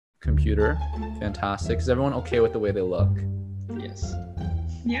computer. Fantastic. Is everyone okay with the way they look? Yes.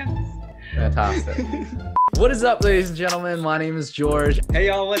 Yes. Fantastic. What is up, ladies and gentlemen? My name is George. Hey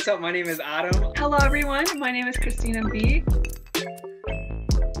y'all, what's up? My name is Adam. Hello everyone, my name is Christina Bi.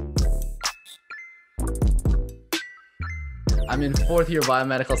 I'm in 4th year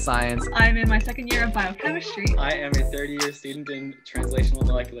biomedical science. I'm in my 2nd year of biochemistry. I am a 3rd-year student in translational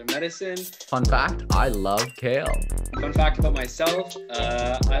molecular medicine. Fun fact, I love kale. Fun fact about myself,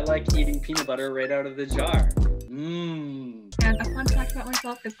 I like eating peanut butter right out of the jar. Mmm. And a fun fact about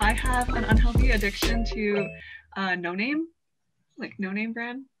myself is I have an unhealthy addiction to no name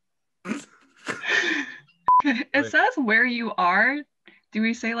brand. It says where you are. Do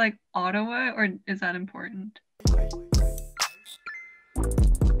we say like Ottawa or is that important?